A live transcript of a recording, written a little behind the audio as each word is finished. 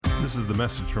This is the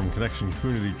message from Connection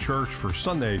Community Church for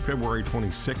Sunday, February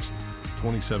 26th,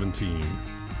 2017.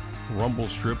 Rumble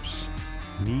Strips,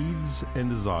 Needs and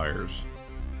Desires.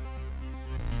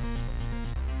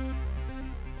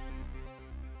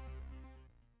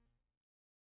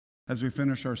 As we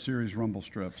finish our series, Rumble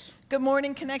Strips. Good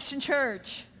morning, Connection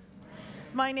Church.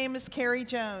 My name is Carrie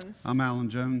Jones. I'm Alan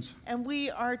Jones. And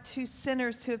we are two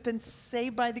sinners who have been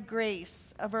saved by the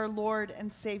grace of our Lord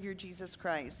and Savior, Jesus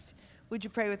Christ. Would you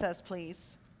pray with us,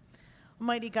 please?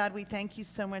 Almighty God, we thank you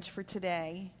so much for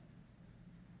today.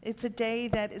 It's a day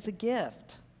that is a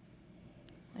gift.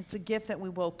 It's a gift that we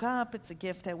woke up. It's a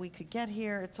gift that we could get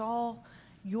here. It's all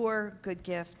your good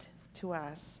gift to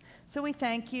us. So we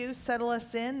thank you. Settle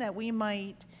us in that we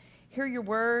might hear your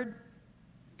word,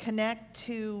 connect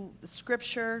to the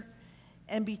scripture,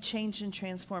 and be changed and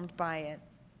transformed by it.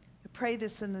 I pray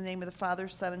this in the name of the Father,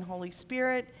 Son, and Holy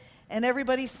Spirit. And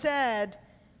everybody said,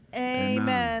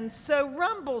 Amen. So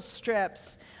rumble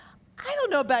strips. I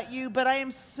don't know about you, but I am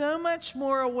so much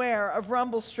more aware of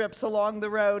rumble strips along the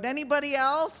road. Anybody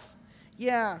else?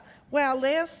 Yeah. Well,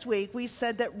 last week we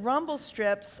said that rumble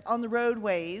strips on the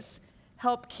roadways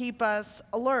help keep us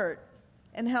alert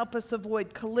and help us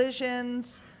avoid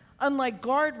collisions, unlike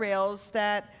guardrails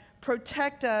that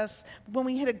protect us. When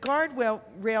we hit a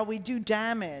guardrail, we do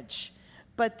damage.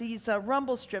 But these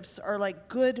rumble strips are like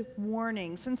good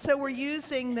warnings. And so we're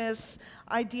using this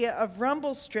idea of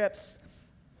rumble strips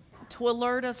to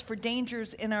alert us for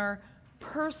dangers in our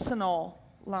personal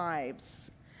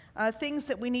lives. Things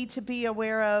that we need to be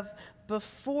aware of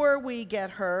before we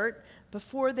get hurt,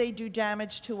 before they do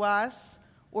damage to us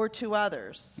or to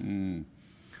others.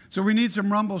 So we need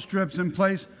some rumble strips in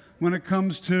place when it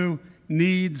comes to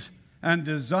needs and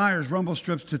desires. Rumble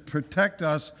strips to protect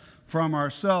us from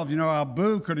ourselves. You know,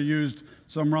 Abu could have used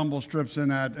some rumble strips in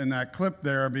that clip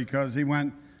there because he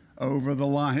went over the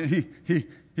line.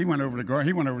 He went over the guard.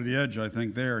 He went over the edge, I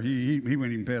think, there. He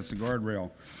went even past the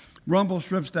guardrail. Rumble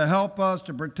strips to help us,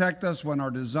 to protect us when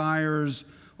our desires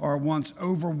are once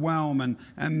overwhelm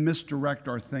and misdirect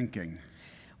our thinking.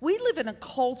 We live in a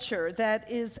culture that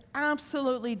is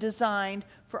absolutely designed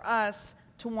for us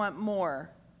to want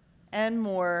more and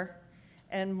more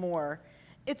and more.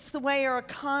 It's the way our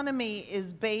economy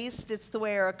is based. It's the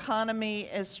way our economy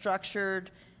is structured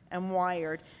and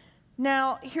wired.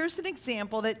 Now, here's an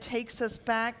example that takes us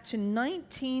back to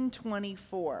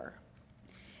 1924.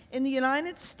 In the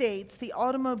United States, the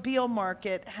automobile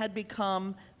market had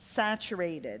become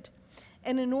saturated.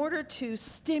 And in order to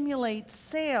stimulate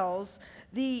sales,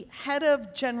 the head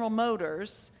of General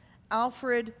Motors,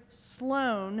 Alfred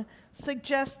Sloan,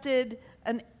 suggested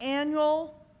an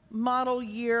annual model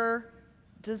year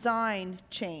design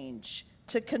change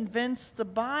to convince the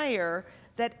buyer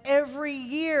that every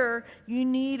year you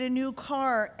need a new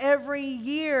car. Every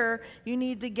year you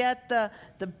need to get the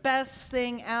best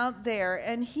thing out there.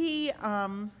 And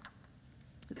the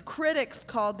critics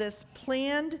called this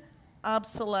planned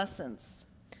obsolescence.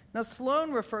 Now,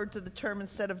 Sloan referred to the term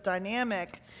instead of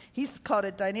dynamic. He's called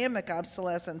it dynamic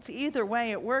obsolescence. Either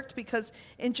way, it worked because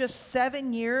in just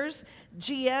 7 years,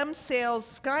 GM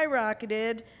sales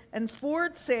skyrocketed, and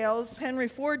Ford sales, Henry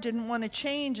Ford didn't want to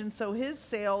change, and so his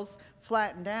sales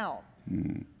flattened out.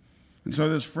 And so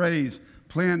this phrase,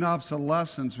 planned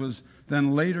obsolescence, was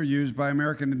then later used by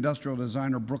American industrial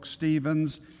designer Brooks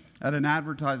Stevens at an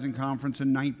advertising conference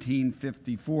in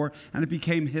 1954, and it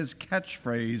became his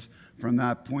catchphrase from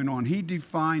that point on. He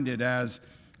defined it as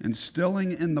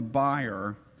instilling in the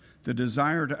buyer the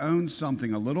desire to own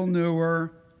something a little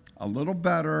newer, a little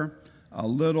better, a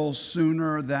little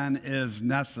sooner than is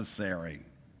necessary.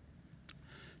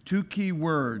 Two key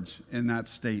words in that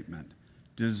statement: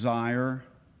 desire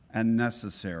and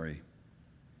necessary.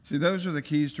 See, those are the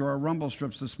keys to our rumble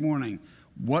strips this morning.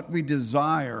 What we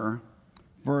desire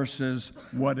versus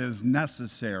what is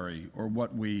necessary or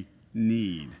what we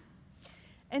need.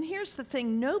 And here's the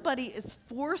thing, nobody is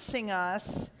forcing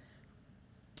us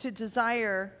to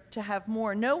desire to have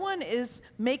more. No one is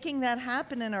making that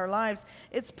happen in our lives.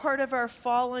 It's part of our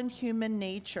fallen human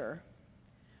nature.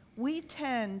 We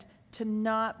tend to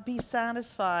not be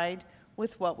satisfied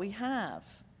with what we have.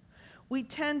 We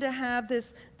tend to have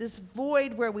this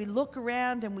void where we look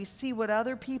around and we see what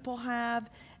other people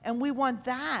have, and we want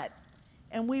that,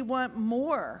 and we want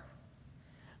more.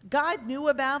 God knew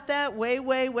about that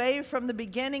way from the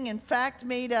beginning. In fact,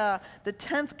 made the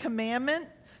 10th commandment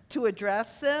to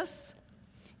address this.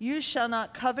 You shall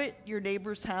not covet your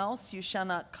neighbor's house. You shall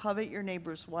not covet your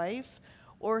neighbor's wife,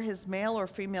 or his male or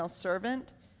female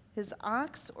servant, his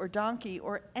ox or donkey,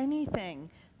 or anything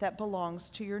that belongs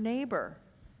to your neighbor.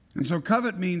 And so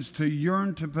covet means to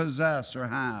yearn to possess or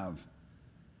have.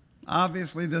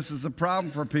 Obviously, this is a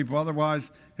problem for people. Otherwise,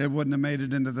 it wouldn't have made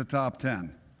it into the top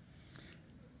 10.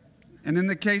 And in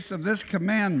the case of this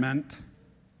commandment,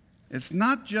 it's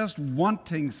not just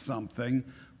wanting something,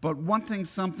 but wanting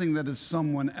something that is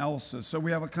someone else's. So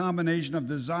we have a combination of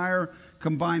desire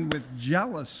combined with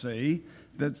jealousy,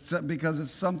 that's because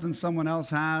it's something someone else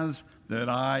has that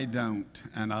I don't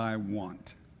and I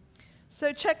want.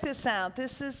 So check this out.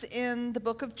 This is in the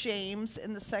book of James,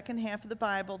 in the second half of the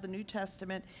Bible, the New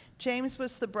Testament. James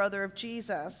was the brother of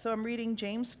Jesus. So I'm reading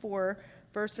James 4,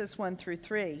 verses 1 through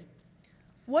 3.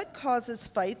 What causes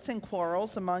fights and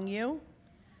quarrels among you?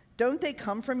 Don't they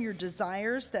come from your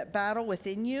desires that battle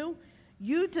within you?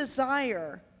 You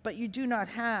desire, but you do not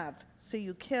have, so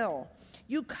you kill.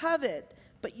 You covet,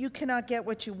 but you cannot get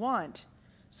what you want,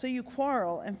 so you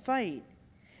quarrel and fight.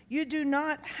 You do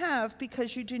not have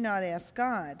because you do not ask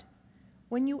God.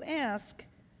 When you ask,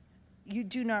 you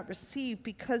do not receive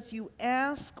because you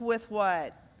ask with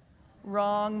what?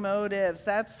 Wrong motives.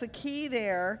 That's the key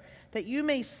there, that you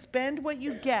may spend what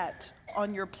you get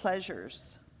on your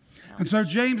pleasures. And so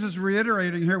James is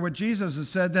reiterating here what Jesus has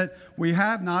said, that we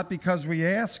have not because we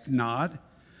ask not.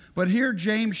 But here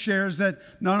James shares that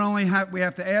not only we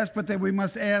have to ask, but that we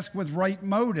must ask with right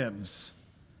motives.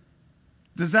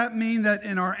 Does that mean that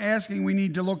in our asking we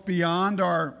need to look beyond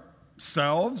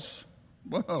ourselves?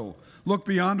 Whoa. Look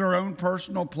beyond our own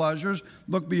personal pleasures.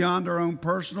 Look beyond our own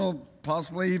personal,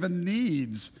 possibly even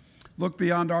needs. Look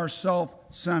beyond our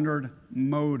self-centered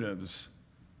motives.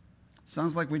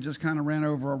 Sounds like we just kind of ran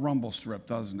over a rumble strip,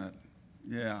 doesn't it?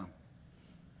 Yeah.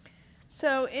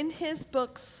 So in his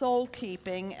book, Soul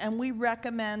Keeping, and we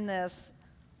recommend this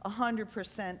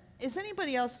 100%. Is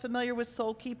anybody else familiar with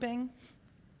soul keeping?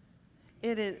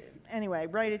 It is. Anyway,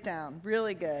 write it down.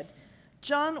 Really good.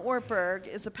 John Ortberg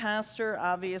is a pastor,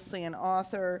 obviously an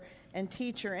author and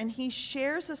teacher, and he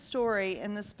shares a story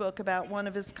in this book about one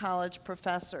of his college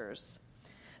professors.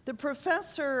 The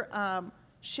professor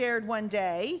shared one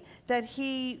day that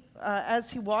he,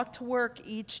 as he walked to work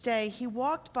each day, he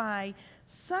walked by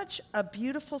such a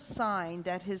beautiful sign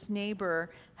that his neighbor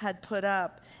had put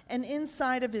up. And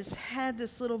inside of his head,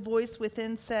 this little voice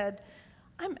within said,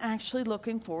 I'm actually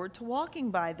looking forward to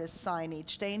walking by this sign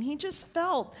each day. And he just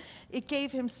felt it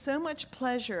gave him so much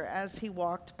pleasure as he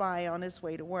walked by on his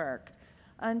way to work.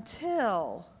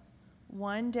 Until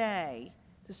one day,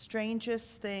 the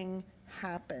strangest thing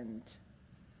happened.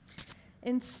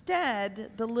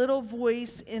 Instead, the little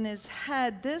voice in his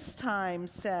head this time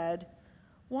said,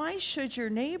 why should your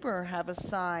neighbor have a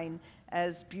sign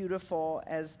as beautiful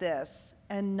as this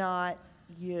and not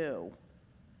you?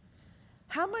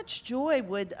 How much joy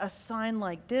would a sign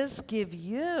like this give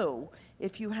you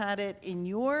if you had it in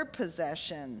your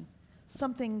possession?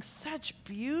 Something such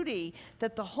beauty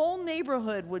that the whole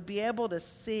neighborhood would be able to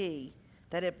see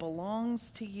that it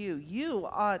belongs to you. You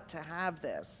ought to have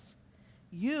this.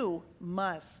 You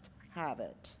must have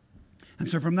it. And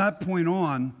so from that point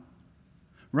on,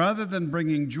 rather than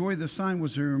bringing joy, the sign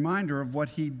was a reminder of what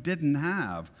he didn't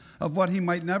have, of what he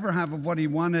might never have, of what he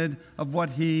wanted, of what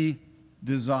he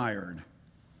desired.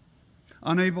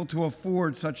 Unable to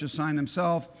afford such a sign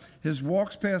himself, his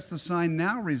walks past the sign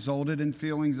now resulted in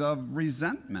feelings of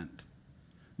resentment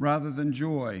rather than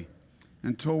joy,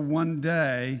 until one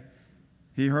day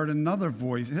he heard another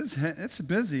voice. It's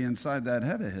busy inside that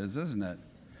head of his, isn't it?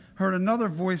 Heard another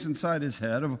voice inside his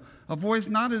head, a voice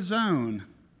not his own.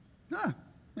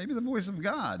 Maybe the voice of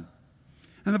God.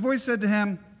 And the voice said to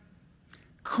him,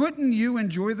 couldn't you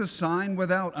enjoy the sign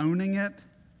without owning it?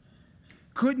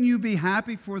 Couldn't you be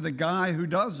happy for the guy who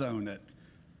does own it?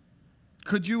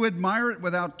 Could you admire it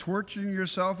without torturing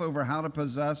yourself over how to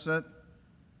possess it?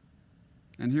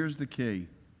 And here's the key.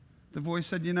 The voice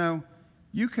said,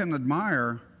 you can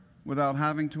admire without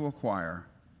having to acquire.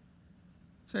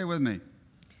 Say it with me.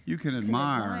 You can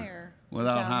admire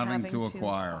without having to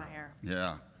acquire.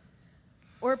 Yeah.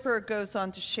 Ortberg goes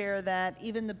on to share that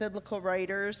even the biblical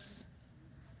writers,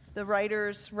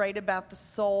 write about the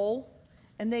soul,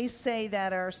 and they say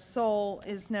that our soul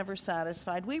is never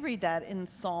satisfied. We read that in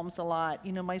Psalms a lot.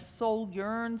 My soul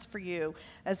yearns for you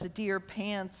as a deer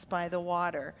pants by the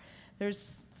water.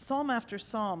 There's psalm after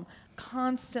psalm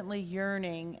constantly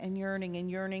yearning and yearning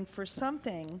and yearning for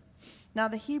something. Now,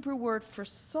 the Hebrew word for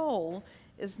soul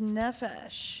is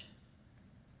nephesh,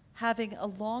 having a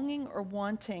longing or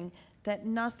wanting that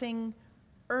nothing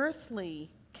earthly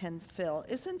can fill.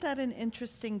 Isn't that an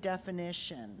interesting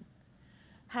definition?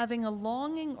 Having a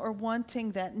longing or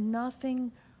wanting that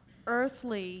nothing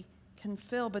earthly can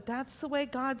fill. But that's the way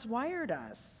God's wired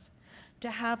us, to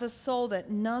have a soul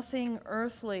that nothing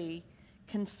earthly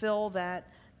can fill that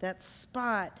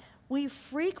spot We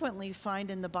frequently find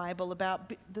in the Bible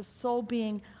about the soul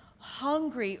being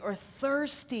hungry or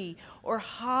thirsty or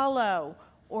hollow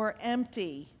or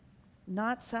empty,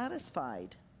 not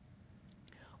satisfied.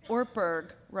 Ortberg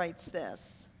writes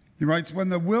this. He writes, when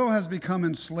the will has become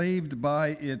enslaved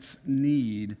by its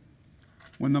need,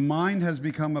 when the mind has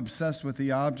become obsessed with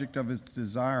the object of its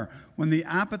desire, when the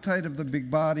appetite of the big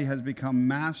body has become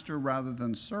master rather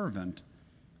than servant,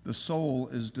 the soul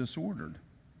is disordered.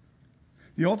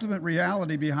 The ultimate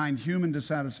reality behind human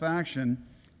dissatisfaction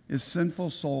is sinful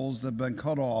souls that have been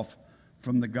cut off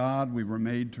from the God we were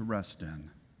made to rest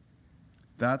in.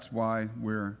 That's why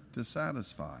we're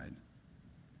dissatisfied.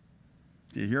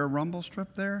 Do you hear a rumble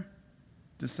strip there?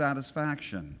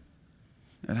 Dissatisfaction.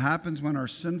 It happens when our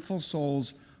sinful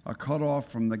souls are cut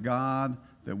off from the God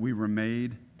that we were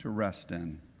made to rest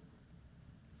in.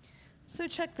 So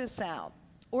check this out.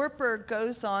 Ortberg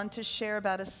goes on to share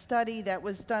about a study that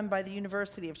was done by the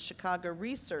University of Chicago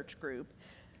Research Group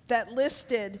that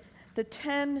listed the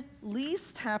 10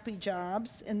 least happy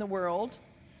jobs in the world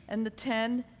and the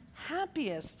 10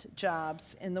 happiest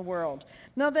jobs in the world.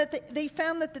 Now, that they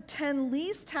found that the 10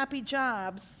 least happy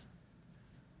jobs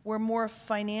were more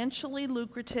financially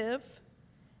lucrative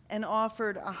and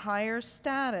offered a higher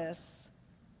status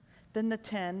than the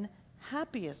 10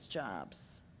 happiest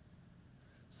jobs.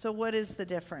 So what is the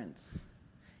difference?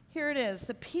 Here it is.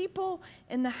 The people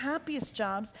in the happiest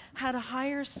jobs had a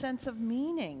higher sense of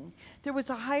meaning. There was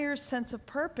a higher sense of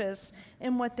purpose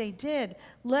in what they did.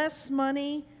 Less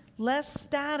money, less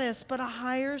status, but a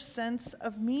higher sense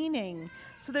of meaning.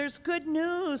 So there's good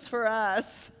news for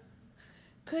us.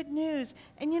 Good news.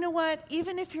 And you know what?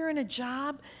 Even if you're in a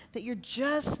job that you're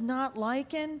just not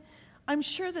liking, I'm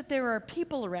sure that there are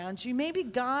people around you. Maybe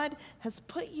God has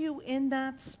put you in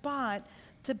that spot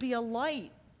to be a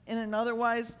light in an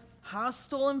otherwise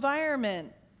hostile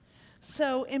environment.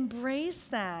 So embrace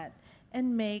that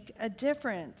and make a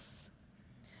difference.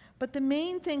 But the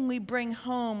main thing we bring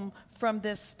home from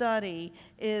this study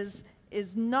is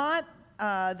not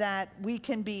that we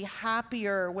can be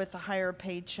happier with a higher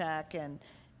paycheck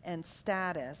and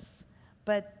status,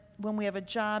 but when we have a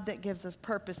job that gives us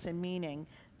purpose and meaning,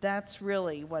 that's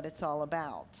really what it's all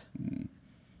about.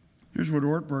 Here's what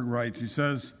Ortberg writes. He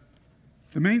says,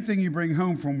 the main thing you bring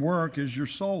home from work is your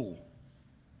soul.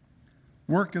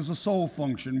 Work is a soul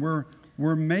function.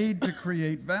 We're made to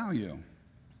create value.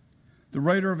 The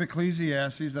writer of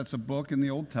Ecclesiastes, that's a book in the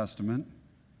Old Testament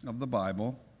of the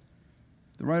Bible,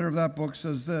 the writer of that book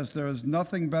says this: there is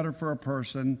nothing better for a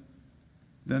person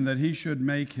than that he should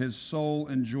make his soul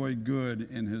enjoy good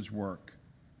in his work.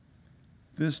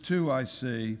 This too, I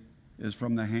see, is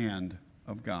from the hand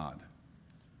of God.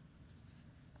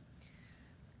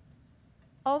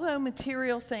 Although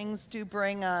material things do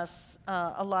bring us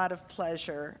a lot of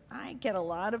pleasure, I get a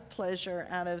lot of pleasure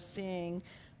out of seeing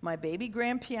my baby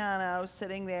grand piano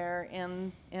sitting there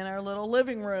in our little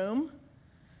living room.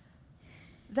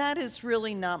 That is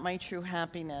really not my true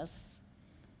happiness.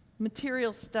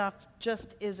 Material stuff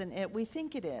just isn't it. We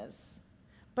think it is.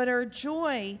 But our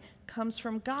joy comes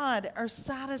from God. Our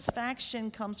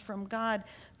satisfaction comes from God.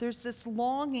 There's this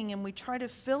longing, and we try to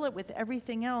fill it with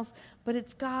everything else, but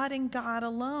it's God and God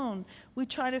alone. We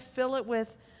try to fill it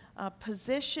with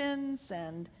positions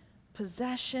and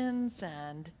possessions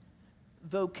and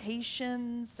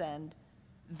vocations and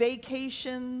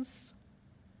vacations,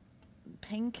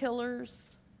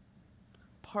 painkillers,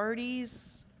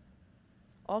 parties,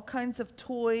 all kinds of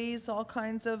toys, all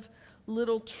kinds of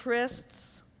little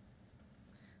trysts.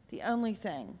 The only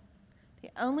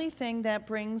thing that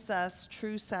brings us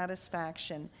true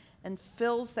satisfaction and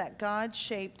fills that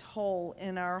God-shaped hole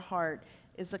in our heart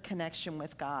is a connection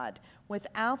with God.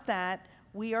 Without that,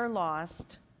 we are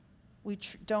lost. We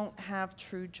don't have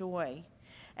true joy.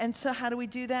 And so how do we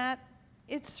do that?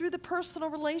 It's through the personal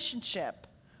relationship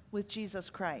with Jesus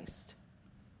Christ.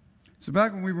 So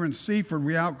back when we were in Seaford,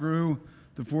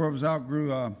 the four of us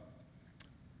outgrew, or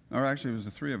actually it was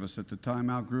the three of us at the time,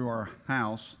 outgrew our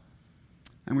house.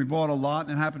 And we bought a lot,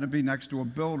 and it happened to be next to a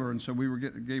builder, and so we were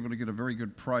able to get a very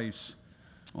good price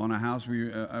on a house.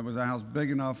 It was a house big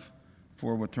enough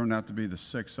for what turned out to be the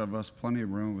six of us, plenty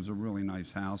of room. It was a really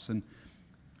nice house. And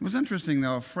it was interesting,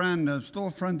 though. A friend, still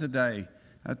a friend today,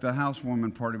 at the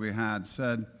housewarming party we had,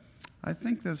 said, I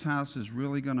think this house is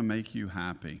really going to make you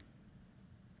happy.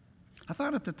 I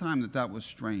thought at the time that was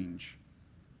strange.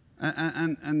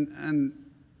 And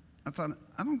I thought,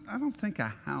 I don't think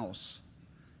a house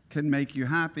can make you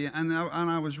happy, and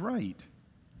I was right.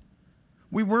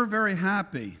 We were very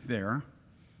happy there,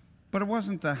 but it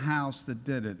wasn't the house that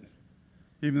did it,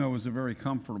 even though it was a very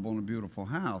comfortable and a beautiful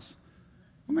house.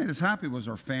 What made us happy was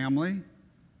our family,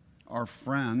 our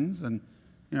friends. And,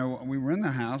 we were in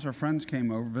the house. Our friends came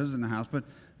over, visiting the house. But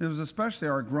it was especially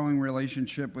our growing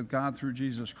relationship with God through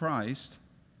Jesus Christ.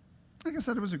 Like I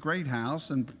said, it was a great house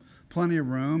and plenty of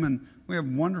room, and we have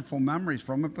wonderful memories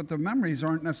from it. But the memories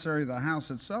aren't necessarily the house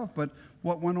itself, but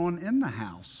what went on in the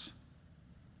house.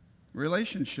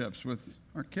 Relationships with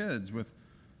our kids, with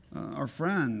our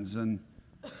friends. And,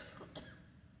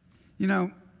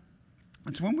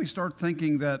 it's when we start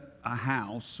thinking that a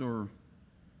house or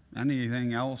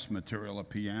anything else material, a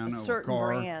piano, a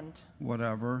car, brand,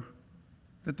 whatever,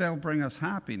 that they'll bring us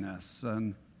happiness.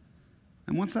 And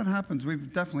once that happens,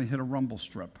 we've definitely hit a rumble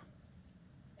strip.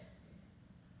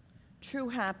 True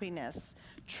happiness,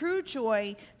 true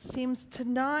joy seems to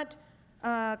not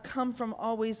come from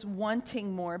always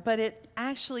wanting more, but it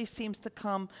actually seems to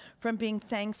come from being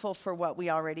thankful for what we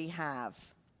already have,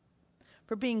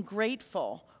 for being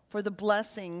grateful for the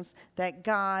blessings that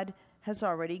God has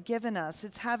already given us.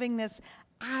 It's having this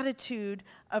attitude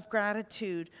of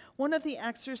gratitude. One of the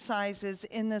exercises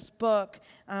in this book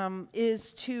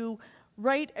is to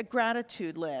write a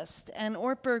gratitude list, and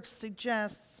Ortberg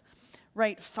suggests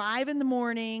write 5 in the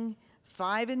morning,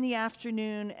 5 in the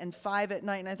afternoon, and 5 at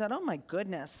night. And I thought, oh my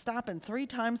goodness, stopping 3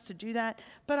 times to do that.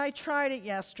 But I tried it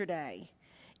yesterday.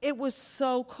 It was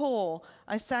so cool.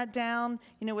 I sat down,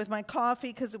 with my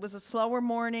coffee because it was a slower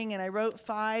morning, and I wrote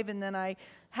 5, and then I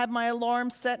had my alarm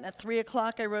set, and at 3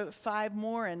 o'clock I wrote 5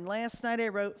 more, and last night I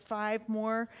wrote 5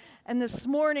 more. And this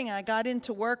morning I got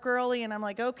into work early, and I'm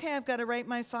like, okay, I've got to write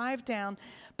my 5 down.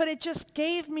 But it just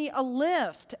gave me a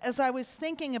lift as I was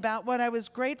thinking about what I was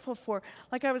grateful for.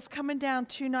 Like I was coming down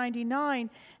 299,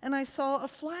 and I saw a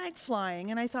flag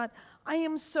flying, and I thought, I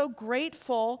am so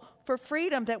grateful for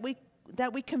freedom that we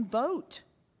can vote.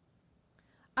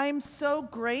 I am so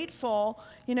grateful,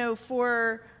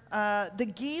 for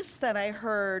the geese that I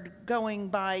heard going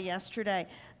by yesterday,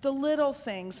 the little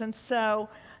things. And so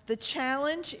the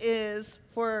challenge is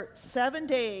for 7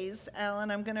 days,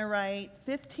 Alan, I'm going to write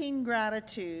 15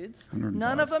 gratitudes. 105.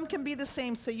 None of them can be the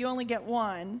same, so you only get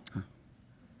one.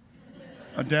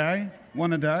 A day?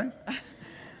 One a day?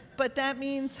 But that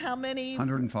means how many?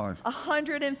 105.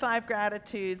 105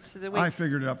 gratitudes. The week. I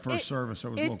figured it up for a service.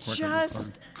 It was a little quicker this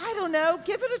time. I don't know.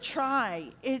 Give it a try.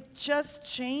 It just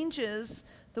changes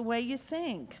the way you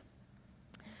think.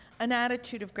 An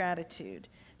attitude of gratitude.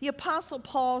 The Apostle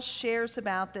Paul shares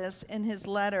about this in his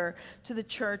letter to the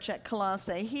church at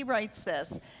Colossae. He writes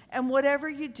this, and whatever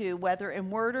you do, whether in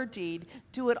word or deed,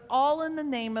 do it all in the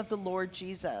name of the Lord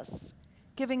Jesus,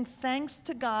 giving thanks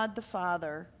to God the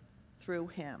Father through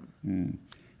him. In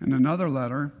another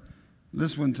letter,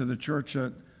 this one to the church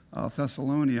at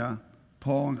Thessalonica,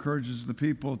 Paul encourages the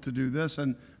people to do this,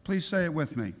 and please say it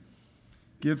with me.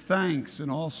 Give thanks in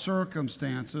all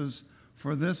circumstances,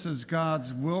 for this is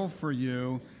God's will for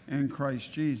you in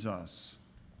Christ Jesus.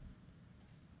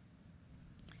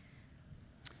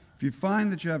 If you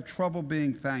find that you have trouble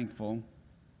being thankful,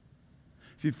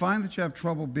 if you find that you have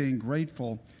trouble being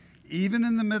grateful, even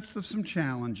in the midst of some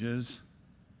challenges,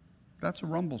 that's a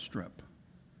rumble strip.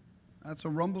 That's a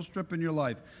rumble strip in your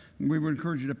life. And we would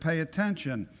encourage you to pay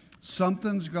attention.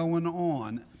 Something's going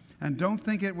on. And don't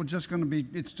think it's just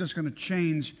going to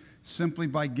change simply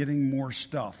by getting more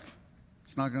stuff.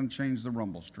 It's not going to change the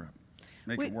rumble strip.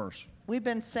 Make it worse. We've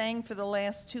been saying for the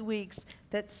last 2 weeks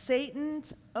that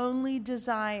Satan's only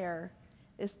desire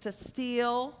is to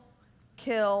steal,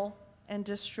 kill, and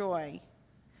destroy.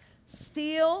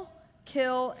 Steal,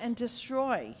 kill, and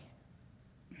destroy.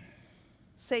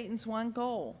 Satan's one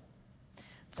goal.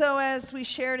 So as we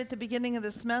shared at the beginning of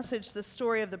this message, the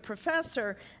story of the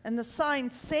professor and the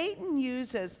sign, Satan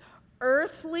uses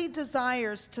earthly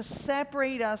desires to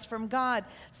separate us from God.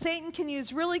 Satan can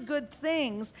use really good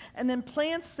things and then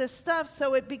plants this stuff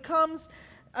so it becomes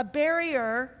a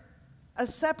barrier, a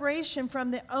separation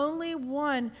from the only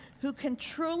one who can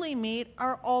truly meet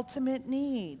our ultimate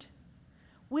need.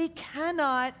 We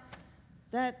cannot,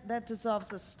 that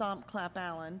dissolves a stomp clap,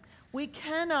 Alan. We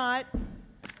cannot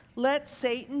let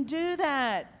Satan do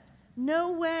that.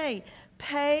 No way.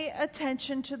 Pay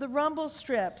attention to the rumble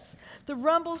strips. The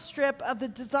rumble strip of the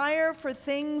desire for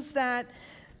things that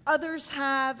others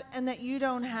have and that you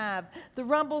don't have. The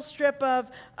rumble strip of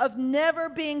never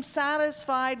being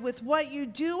satisfied with what you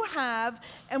do have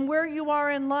and where you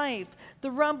are in life.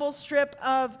 The rumble strip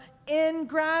of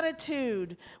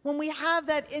ingratitude. When we have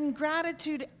that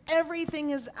ingratitude, everything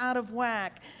is out of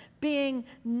whack. Being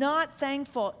not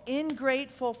thankful,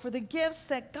 ingrateful for the gifts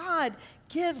that God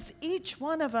gives each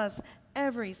one of us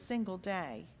every single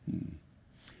day.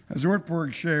 As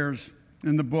Ortberg shares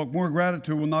in the book, more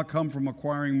gratitude will not come from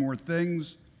acquiring more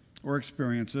things or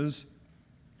experiences.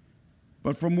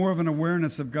 but from more of an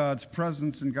awareness of God's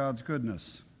presence and God's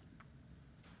goodness.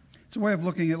 It's a way of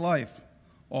looking at life,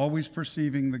 always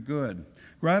perceiving the good.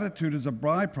 Gratitude is a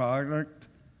byproduct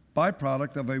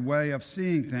of a way of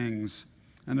seeing things,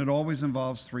 and it always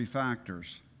involves three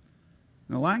factors.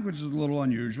 The language is a little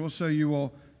unusual, so you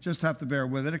will just have to bear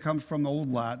with it. It comes from the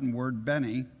Old Latin word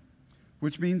bene,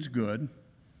 which means good,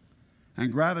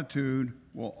 and gratitude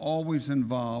will always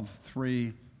involve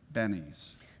three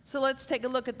benes. So let's take a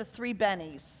look at the three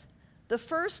benes. The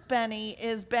first bene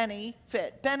is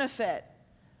benefit,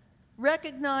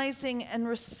 recognizing and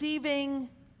receiving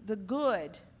the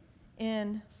good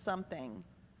in something.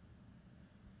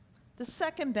 The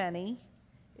second bene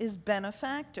is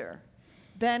benefactor.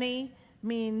 Bene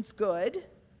means good.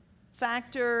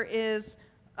 Factor is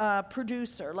a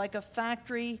producer, like a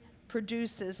factory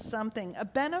produces something. A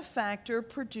benefactor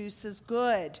produces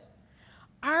good.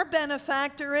 Our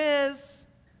benefactor is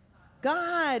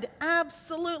God,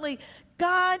 absolutely.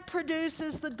 God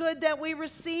produces the good that we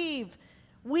receive.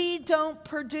 We don't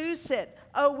produce it.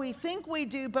 Oh, we think we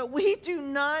do, but we do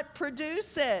not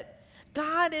produce it.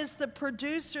 God is the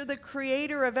producer, the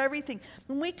creator of everything.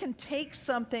 And we can take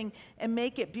something and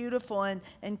make it beautiful and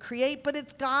create, but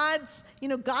it's God's,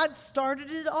 God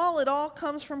started it all. It all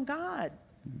comes from God.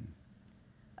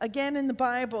 Again, in the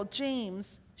Bible,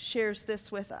 James shares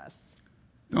this with us.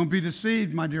 Don't be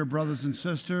deceived, my dear brothers and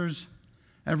sisters.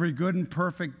 Every good and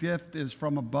perfect gift is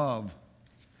from above,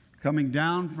 coming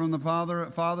down from the Father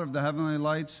of the heavenly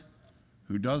lights,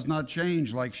 who does not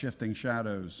change like shifting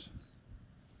shadows.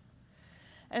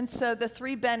 And so the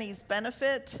three benes,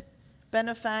 benefit,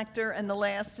 benefactor, and the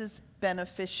last is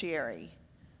beneficiary.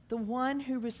 The one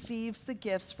who receives the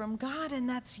gifts from God, and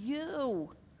that's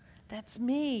you. That's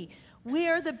me.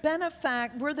 We're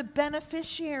the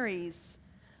beneficiaries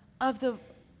of the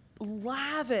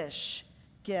lavish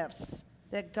gifts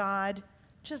that God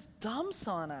just dumps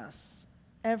on us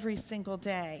every single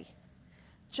day.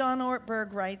 John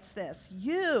Ortberg writes this: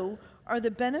 you are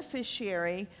the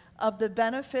beneficiary of the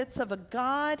benefits of a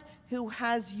God who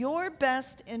has your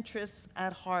best interests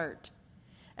at heart.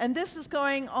 And this is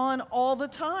going on all the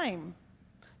time.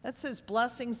 That's those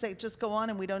blessings that just go on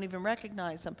and we don't even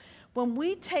recognize them. When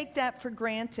we take that for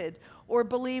granted or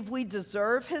believe we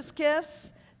deserve his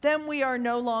gifts, then we are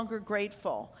no longer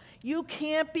grateful. You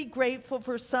can't be grateful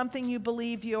for something you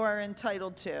believe you are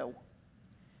entitled to.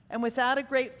 And without a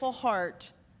grateful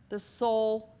heart, the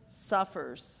soul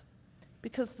suffers,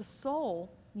 because the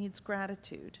soul needs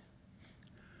gratitude.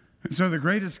 And so the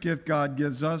greatest gift God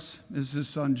gives us is his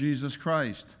Son, Jesus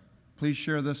Christ. Please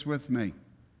share this with me.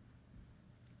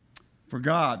 For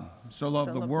God so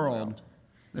loved the world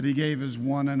that he gave his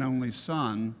one and only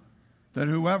Son, that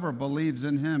whoever believes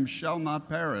in him shall not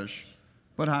perish,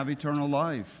 but have eternal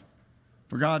life.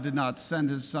 For God did not send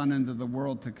his Son into the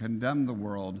world to condemn the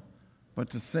world, but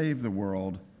to save the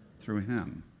world through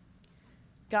him.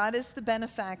 God is the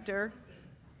benefactor,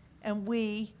 and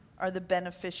we are the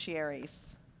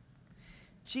beneficiaries.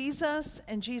 Jesus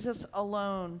and Jesus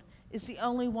alone is the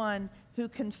only one who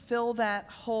can fill that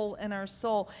hole in our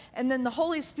soul. And then the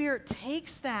Holy Spirit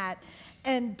takes that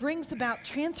and brings about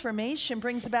transformation,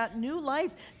 brings about new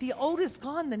life. The old is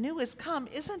gone, the new has come.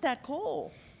 Isn't that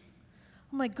cool?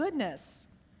 Oh my goodness.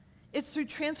 It's through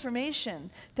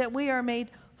transformation that we are made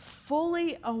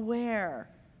fully aware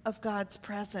of God's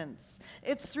presence.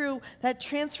 It's through that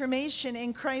transformation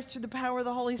in Christ through the power of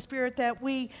the Holy Spirit that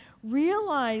we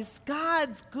realize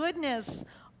God's goodness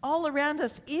all around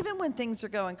us. Even when things are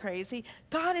going crazy,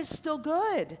 God is still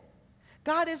good.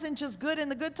 God isn't just good in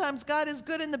the good times, God is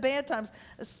good in the bad times,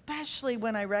 especially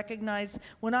when I recognize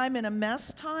when I'm in a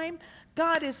mess time.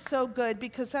 God is so good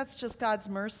because that's just God's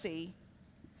mercy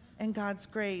and God's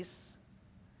grace.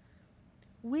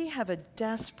 We have a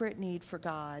desperate need for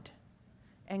God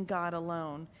and God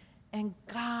alone, and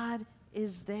God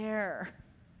is there.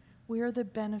 We are the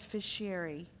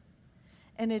beneficiary.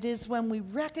 And it is when we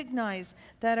recognize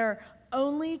that our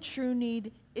only true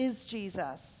need is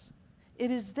Jesus.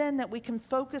 It is then that we can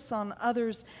focus on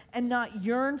others and not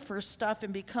yearn for stuff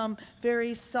and become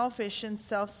very selfish and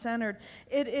self-centered.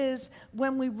 It is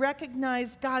when we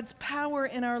recognize God's power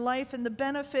in our life and the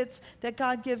benefits that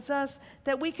God gives us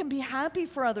that we can be happy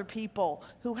for other people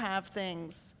who have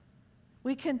things.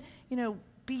 We can,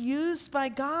 be used by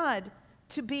God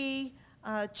to be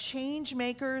change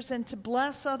makers and to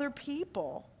bless other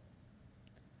people.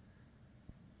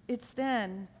 It's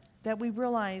then that we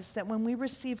realize that when we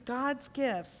receive God's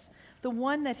gifts, the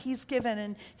one that he's given,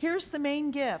 and here's the main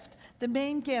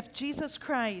gift, Jesus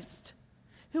Christ,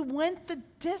 who went the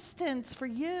distance for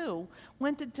you,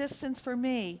 went the distance for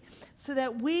me, so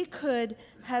that we could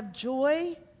have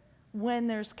joy, when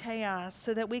there's chaos,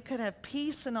 so that we could have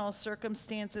peace in all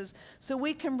circumstances, so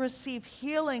we can receive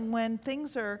healing when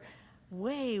things are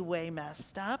way, way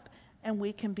messed up, and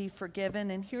we can be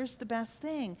forgiven. And here's the best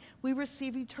thing: we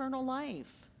receive eternal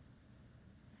life.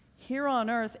 Here on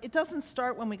earth, it doesn't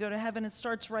start when we go to heaven, it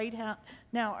starts right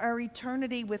now. Our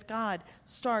eternity with God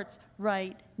starts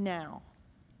right now.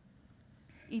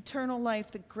 Eternal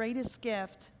life, the greatest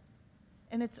gift,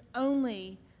 and it's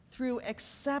only through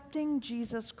accepting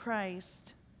Jesus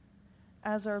Christ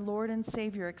as our Lord and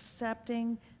Savior,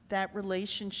 accepting that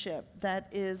relationship that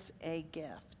is a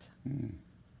gift. You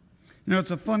know,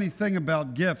 it's a funny thing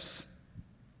about gifts,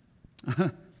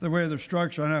 the way they're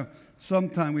structured. I know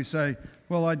sometimes we say,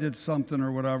 well, I did something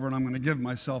or whatever, and I'm going to give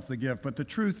myself the gift. But the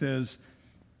truth is,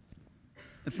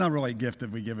 it's not really a gift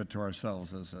if we give it to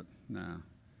ourselves, is it? No.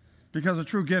 Because a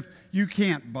true gift, you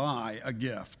can't buy a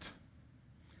gift.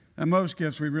 And most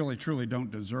gifts we really, truly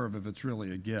don't deserve if it's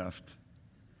really a gift.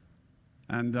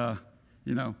 And,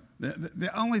 you know, the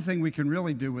only thing we can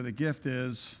really do with a gift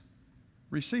is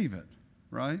receive it,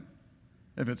 right?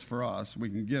 If it's for us, we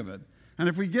can give it. And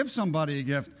if we give somebody a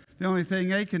gift, the only thing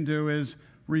they can do is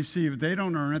receive it. They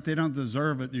don't earn it. They don't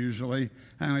deserve it usually.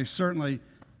 And they certainly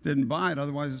didn't buy it.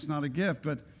 Otherwise, it's not a gift.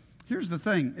 But here's the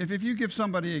thing. If you give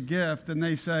somebody a gift and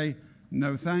they say,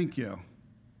 no, thank you,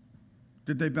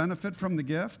 did they benefit from the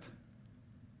gift?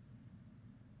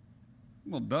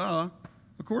 Well, duh.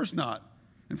 Of course not.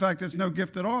 In fact, it's no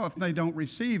gift at all if they don't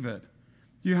receive it.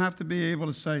 You have to be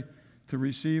able to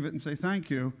receive it and say thank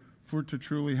you for it to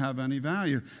truly have any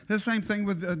value. The same thing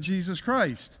with Jesus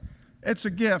Christ. It's a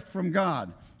gift from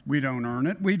God. We don't earn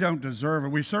it. We don't deserve it.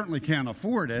 We certainly can't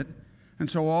afford it. And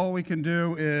so all we can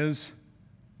do is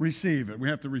receive it. We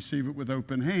have to receive it with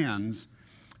open hands.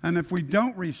 And if we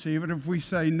don't receive it, if we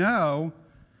say no,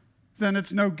 then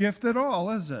it's no gift at all,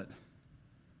 is it?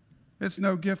 It's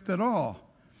no gift at all.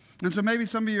 And so maybe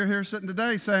some of you are here sitting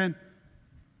today saying,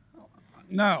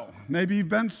 no. Maybe you've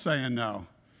been saying no.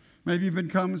 Maybe you've been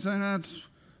coming and saying,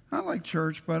 I like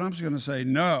church, but I'm just going to say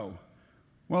no.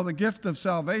 Well, the gift of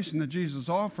salvation that Jesus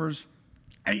offers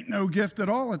ain't no gift at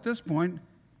all at this point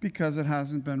because it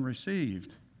hasn't been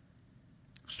received.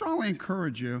 I strongly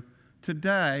encourage you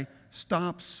today,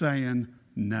 stop saying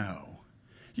no.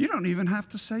 You don't even have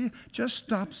to say it. Just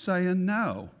stop saying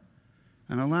no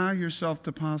and allow yourself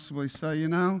to possibly say, you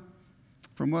know,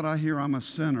 from what I hear, I'm a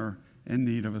sinner in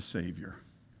need of a Savior.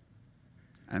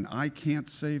 And I can't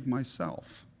save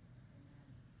myself.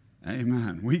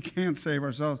 Amen. We can't save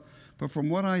ourselves. But from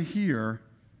what I hear,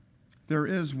 there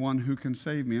is one who can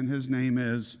save me, and his name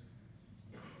is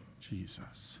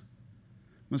Jesus.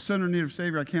 I'm a sinner in need of a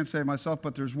Savior. I can't save myself,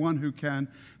 but there's one who can,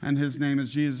 and his name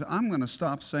is Jesus. I'm going to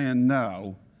stop saying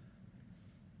no,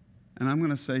 and I'm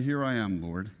going to say, here I am,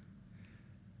 Lord.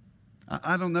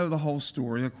 I don't know the whole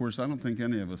story. Of course, I don't think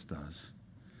any of us does.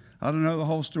 I don't know the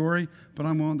whole story, but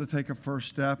I'm willing to take a first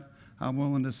step. I'm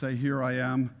willing to say, here I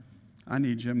am. I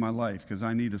need you in my life because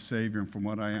I need a Savior, and from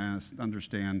what I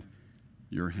understand,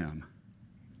 you're him.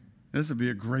 This would be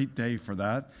a great day for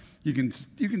that. You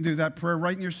can do that prayer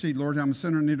right in your seat. Lord, I'm a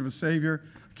sinner in need of a Savior.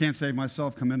 I can't save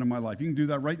myself. Come into my life. You can do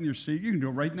that right in your seat. You can do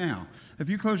it right now. If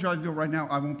you close your eyes and do it right now,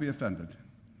 I won't be offended.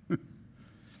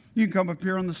 You can come up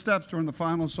here on the steps during the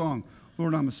final song.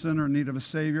 Lord, I'm a sinner in need of a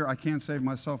Savior. I can't save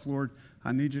myself, Lord.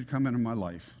 I need you to come into my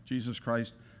life. Jesus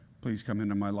Christ, please come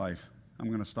into my life. I'm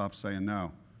going to stop saying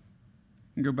no.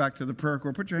 And go back to the prayer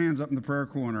corner. Put your hands up in the prayer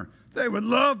corner. They would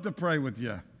love to pray with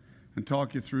you and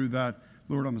talk you through that.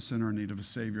 Lord, I'm a sinner in need of a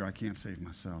Savior. I can't save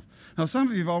myself. Now, some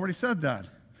of you have already said that.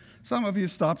 Some of you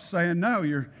stopped saying no.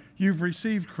 You've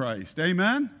received Christ.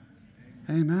 Amen?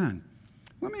 Amen.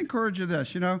 Let me encourage you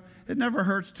this. You know, it never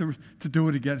hurts to do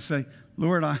it again. Say,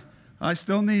 Lord, I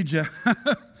still need you.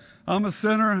 I'm a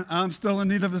sinner. I'm still in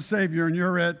need of a Savior, and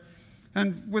you're it.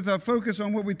 And with a focus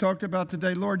on what we talked about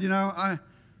today, Lord, you know,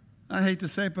 I hate to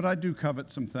say it, but I do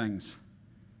covet some things.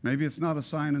 Maybe it's not a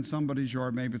sign in somebody's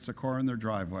yard. Maybe it's a car in their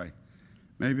driveway.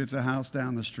 Maybe it's a house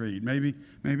down the street. Maybe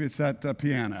it's that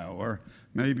piano, or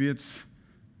maybe it's,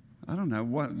 I don't know,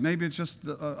 what. Maybe it's just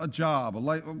a job, a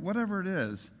life, whatever it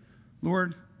is.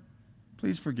 Lord,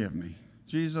 please forgive me.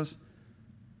 Jesus,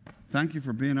 thank you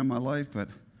for being in my life, but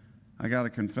I got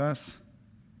to confess,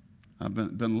 I've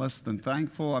been less than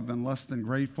thankful. I've been less than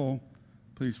grateful.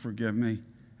 Please forgive me.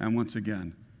 And once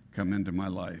again, come into my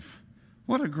life.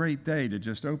 What a great day to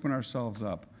just open ourselves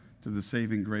up to the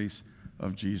saving grace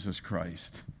of Jesus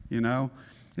Christ. You know,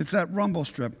 it's that rumble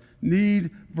strip, need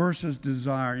versus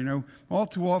desire. You know, all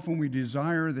too often we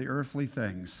desire the earthly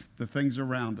things, the things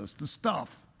around us, the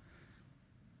stuff.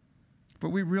 But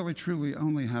we really, truly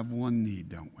only have one need,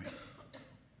 don't we?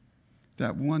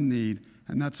 that one need,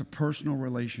 and that's a personal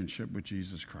relationship with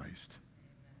Jesus Christ.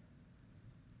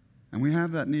 And we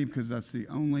have that need because that's the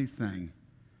only thing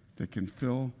that can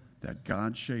fill that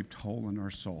God-shaped hole in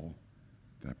our soul,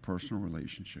 that personal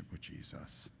relationship with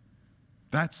Jesus.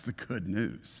 That's the good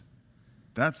news.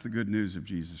 That's the good news of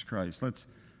Jesus Christ. Let's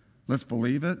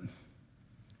believe it,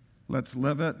 let's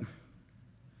live it,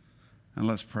 and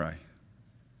let's pray.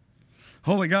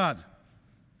 Holy God,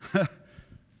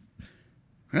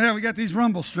 yeah, we got these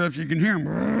rumble strips. You can hear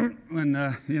them,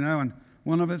 and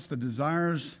one of it's the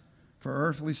desires for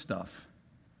earthly stuff.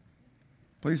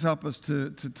 Please help us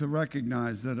to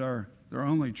recognize that our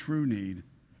only true need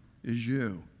is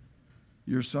you,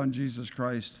 your Son, Jesus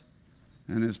Christ,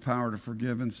 and his power to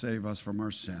forgive and save us from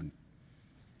our sin.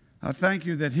 I thank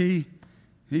you that he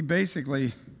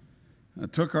basically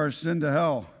took our sin to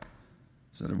hell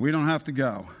so that we don't have to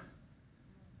go.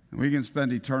 And we can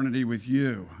spend eternity with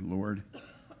you, Lord.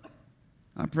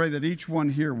 I pray that each one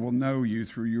here will know you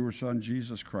through your Son,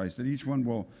 Jesus Christ, that each one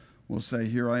will say,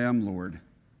 here I am, Lord.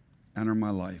 Enter my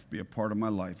life. Be a part of my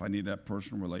life. I need that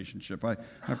personal relationship. I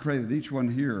pray that each one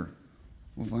here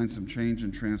will find some change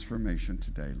and transformation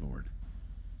today, Lord.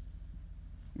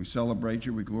 We celebrate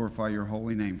you. We glorify your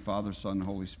holy name, Father, Son,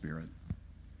 Holy Spirit.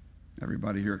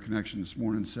 Everybody here at Connection this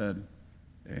morning said,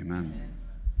 amen.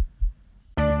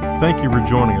 Thank you for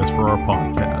joining us for our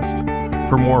podcast.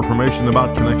 For more information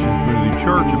about Connection Community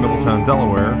Church in Middletown,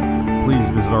 Delaware, please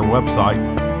visit our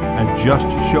website at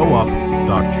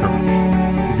justshowup.church.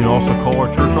 You can also call our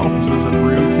church offices at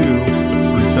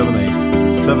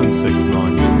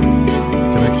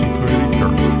 302-378-7692. Connection Community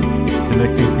Church,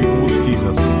 connecting